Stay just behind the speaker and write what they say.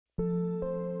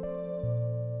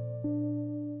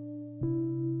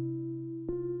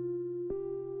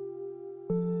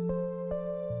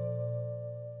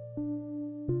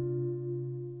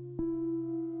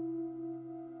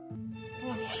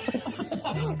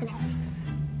그냥.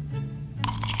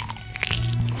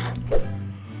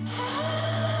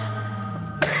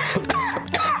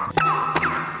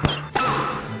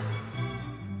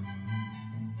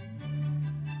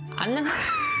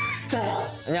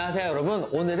 안녕하세요 여러분.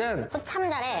 오늘은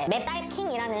후참잘의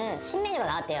맵달킹이라는 신메뉴가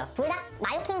나왔대요. 불닭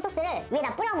마요킹 소스를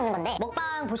위에다 뿌려 먹는 건데,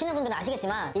 먹방 보시는 분들은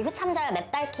아시겠지만 이 후참잘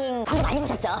맵달킹 방금 많이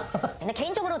보셨죠? 근데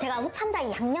개인적으로 제가 후참잘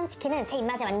이 양념치킨은 제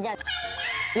입맛에 완전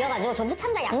이어가지고 전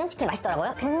후참잘 양념치킨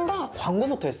맛있더라고요. 근데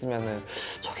광고부터 했으면은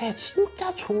저게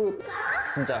진짜 좋을,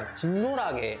 진짜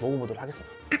진솔하게 먹어보도록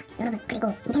하겠습니다. 여러분,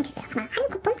 그리고 이벤트 있어요. 아마 할인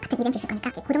쿠폰 같은 이벤트 있을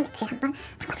거니까 고정 댓글 한번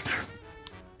참고해주세요.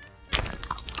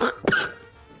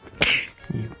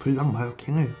 이 불닭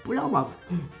마요킹을 뿌려봐.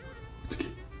 어떻게?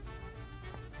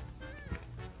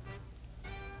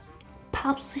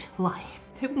 팝스 라임.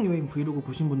 태국 여행 브이로그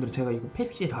보신 분들은 제가 이거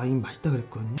펩시 라임 맛있다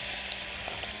그랬거든요.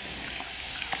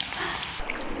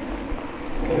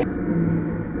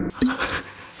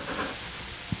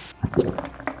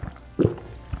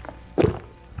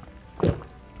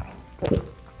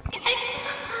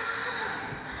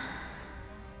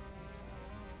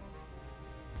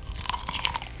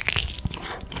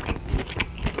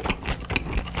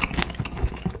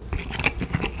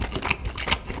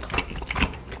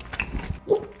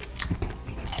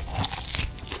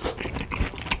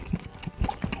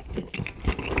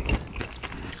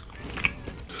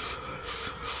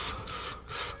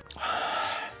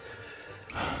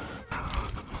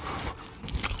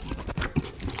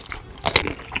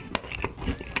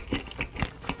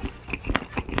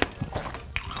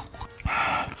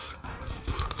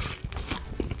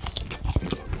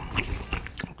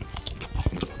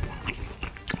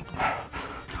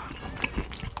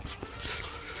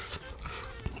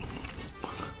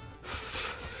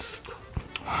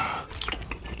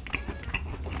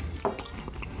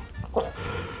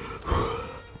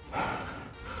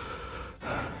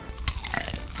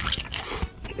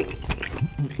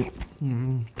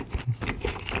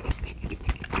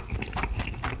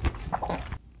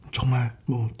 정말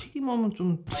뭐 튀김하면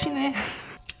좀 치네.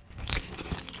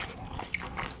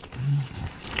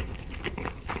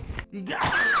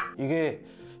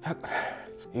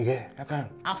 이게 약간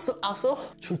악수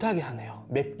줄타기 하네요.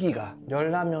 맵기가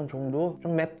열라면 정도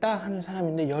좀 맵다 하는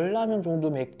사람인데, 열라면 정도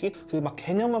맵기, 그 막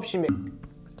개념 없이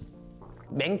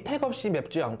맹택 없이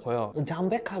맵지 않고요.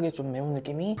 담백하게 좀 매운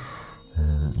느낌이.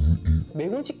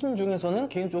 매운 치킨 중에서는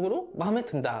개인적으로 마음에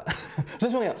든다.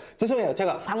 죄송해요.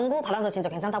 제가 광고 받아서 진짜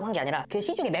괜찮다고 한 게 아니라 그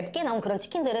시중에 맵게 나온 그런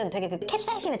치킨들은 되게 그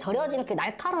캡사이신에 절여진 그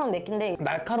날카로운 맵기인데,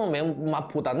 날카로운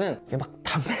매운맛보다는 이게 막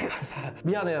담백하다.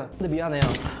 미안해요. 근데 미안해요.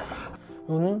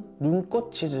 이거는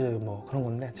눈꽃 치즈 뭐 그런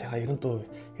건데, 제가 이런 또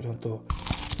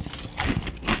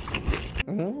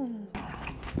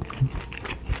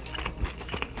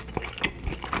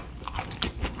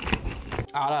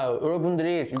알아요.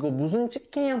 여러분들이 이거 무슨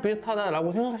치킨이랑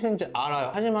비슷하다라고 생각하시는지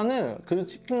알아요. 하지만은 그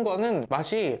치킨과는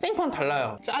맛이 생판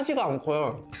달라요. 짜지가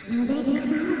않고요.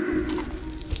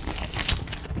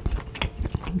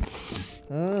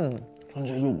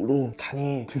 전체적으로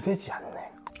간이 드세지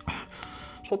않네.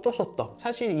 소떡소떡.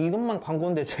 사실 이것만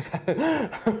광고인데 제가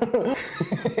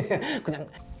그냥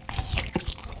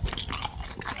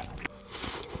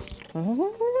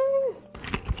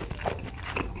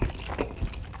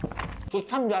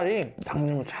후참잘이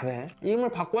양념을 잘해.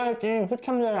 이름을 바꿔야지.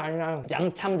 후참잘이 아니라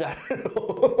양참잘로.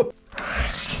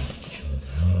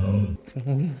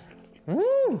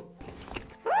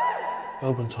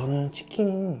 여러분, 저는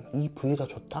치킨 이 부위가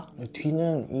좋다?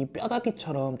 뒤는 이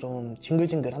뼈다귀처럼 좀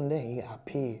징글징글한데, 이게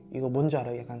앞이 이거 뭔지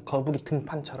알아요? 약간 거북이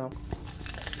등판처럼.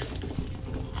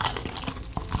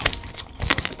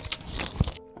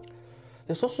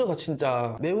 근데 소스가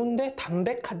진짜 매운데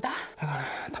담백하다? 약간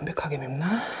담백하게 맵나?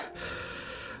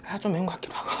 좀 매운 것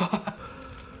같기도 하고.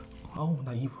 아우,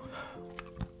 나 입.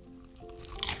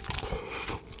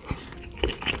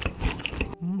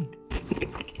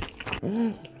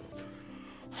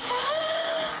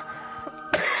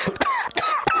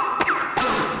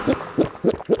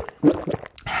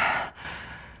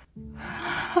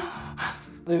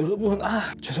 네, 여러분,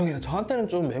 죄송해요. 저한테는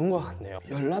좀 매운 것 같네요.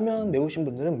 열라면 매우신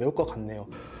분들은 매울 것 같네요.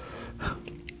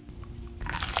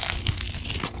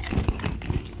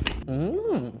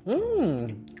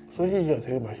 소시지가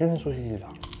되게 맛있는 소시지다.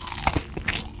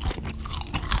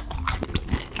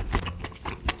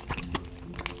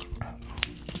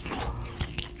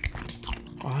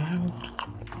 아유,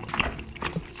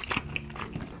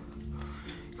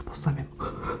 이거 보쌈에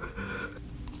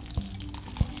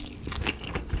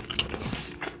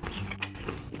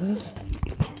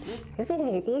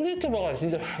꼬시티바가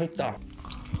진짜 맛있다.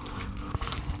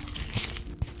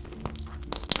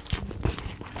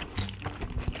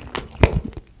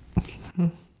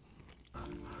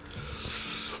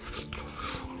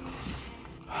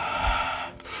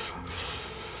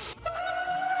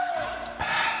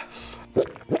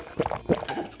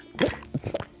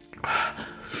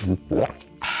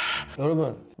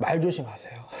 여러분 말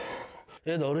조심하세요.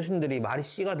 옛 어르신들이 말이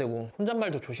씨가 되고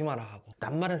혼잣말도 조심하라 하고,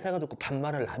 낱말은 새가 듣고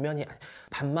반말은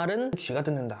반말은 쥐가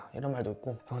듣는다 이런 말도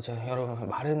있고. 제가 여러분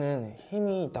말에는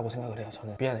힘이 있다고 생각을 해요.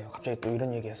 저는 미안해요, 갑자기 또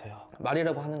이런 얘기해서요.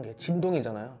 말이라고 하는 게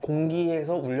진동이잖아요.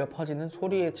 공기에서 울려 퍼지는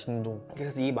소리의 진동.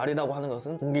 그래서 이 말이라고 하는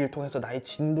것은 공기를 통해서 나의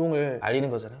진동을 알리는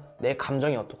거잖아요. 내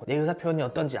감정이 어떻고 내 의사표현이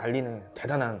어떤지 알리는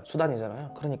대단한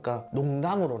수단이잖아요. 그러니까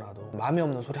농담으로라도 마음에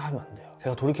없는 소리 하면 안 돼요.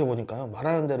 제가 돌이켜보니까요,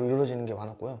 말하는 대로 이루어지는 게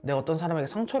많았고요. 내가 어떤 사람에게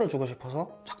상처를 주고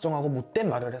싶어서 작정하고 못된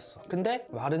말을 했어. 근데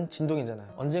말은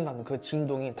진동이잖아요. 언젠가는 그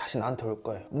진동이 다시 나한테 올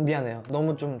거예요. 미안해요,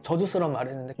 너무 좀 저주스러운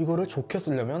말을 했는데, 이거를 좋게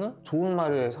쓰려면 좋은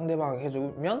말을 상대방에게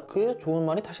해주면 그 좋은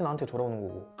말이 다시 나한테 돌아오는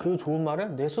거고, 그 좋은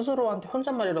말을 내 스스로한테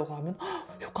혼잣말이라고 하면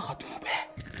효과가 2배.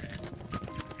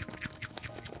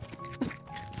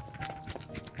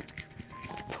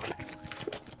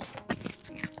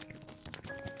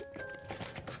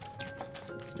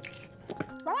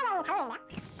 너무 잘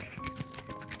어울린다.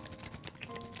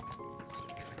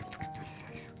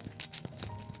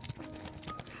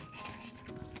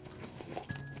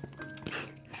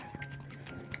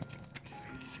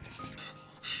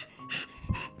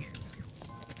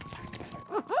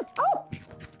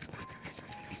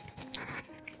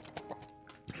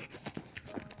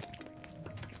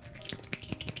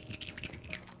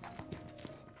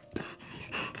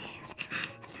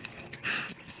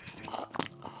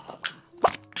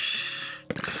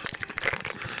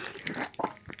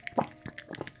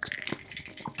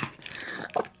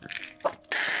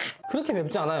 그렇게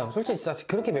맵지 않아요. 솔직히 진짜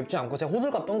그렇게 맵지 않고, 제가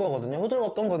호들갑 떤 거거든요.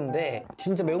 호들갑 떤 건데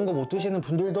진짜 매운 거 못 드시는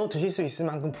분들도 드실 수 있을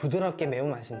만큼 부드럽게 매운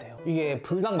맛인데요. 이게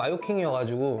불닭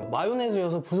마요킹이어가지고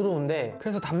마요네즈여서 부드러운데,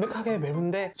 그래서 담백하게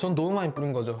매운데 전 너무 많이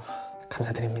뿌린 거죠.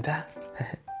 감사드립니다.